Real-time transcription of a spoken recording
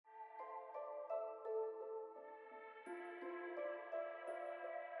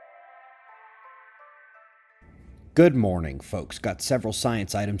Good morning, folks. Got several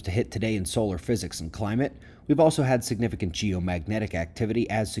science items to hit today in solar physics and climate. We've also had significant geomagnetic activity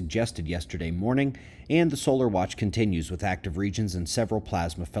as suggested yesterday morning, and the solar watch continues with active regions and several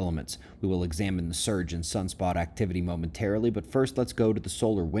plasma filaments. We will examine the surge in sunspot activity momentarily, but first let's go to the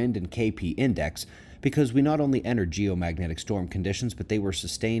solar wind and KP index, because we not only entered geomagnetic storm conditions, but they were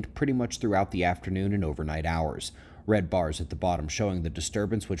sustained pretty much throughout the afternoon and overnight hours. Red bars at the bottom showing the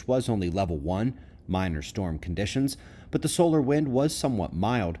disturbance, which was only level 1, minor storm conditions, but the solar wind was somewhat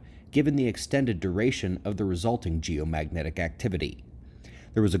mild given the extended duration of the resulting geomagnetic activity.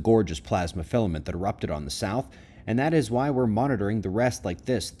 There was a gorgeous plasma filament that erupted on the south, and that is why we're monitoring the rest like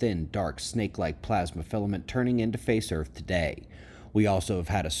this thin, dark, snake-like plasma filament turning into face Earth today. We also have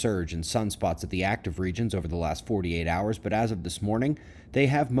had a surge in sunspots at the active regions over the last 48 hours, but as of this morning, they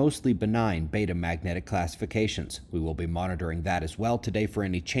have mostly benign beta magnetic classifications. We will be monitoring that as well today for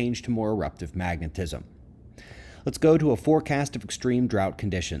any change to more eruptive magnetism. Let's go to a forecast of extreme drought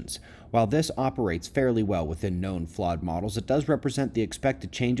conditions. While this operates fairly well within known flawed models, it does represent the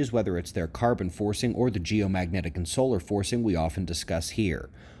expected changes, whether it's their carbon forcing or the geomagnetic and solar forcing we often discuss here.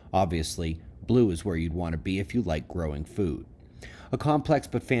 Obviously, blue is where you'd want to be if you like growing food. A complex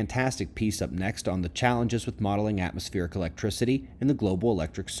but fantastic piece up next on the challenges with modeling atmospheric electricity in the global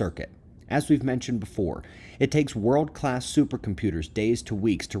electric circuit. As we've mentioned before, it takes world-class supercomputers days to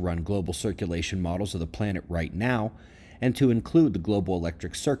weeks to run global circulation models of the planet right now, and to include the global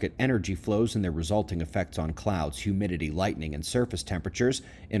electric circuit energy flows and their resulting effects on clouds, humidity, lightning, and surface temperatures,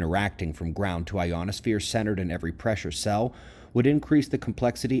 interacting from ground to ionosphere centered in every pressure cell, would increase the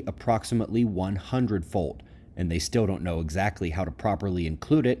complexity approximately 100-fold. And they still don't know exactly how to properly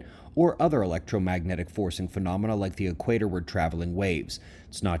include it, or other electromagnetic forcing phenomena like the equatorward traveling waves.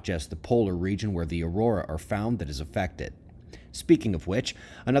 It's not just the polar region where the aurora are found that is affected. Speaking of which,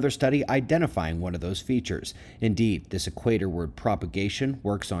 another study identifying one of those features. Indeed, this equatorward propagation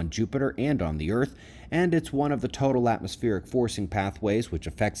works on Jupiter and on the Earth, and it's one of the total atmospheric forcing pathways which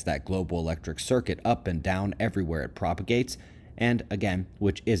affects that global electric circuit up and down everywhere it propagates, and again,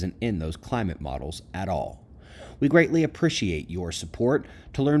 which isn't in those climate models at all. We greatly appreciate your support.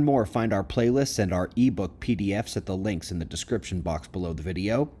 To learn more, find our playlists and our ebook PDFs at the links in the description box below the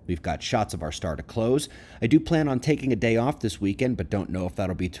video. We've got shots of our star to close. I do plan on taking a day off this weekend, but don't know if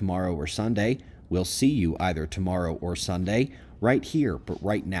that'll be tomorrow or Sunday. We'll see you either tomorrow or Sunday, right here, but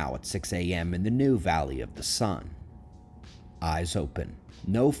right now at 6 a.m. in the new Valley of the Sun. Eyes open,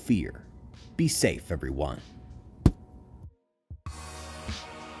 no fear. Be safe, everyone.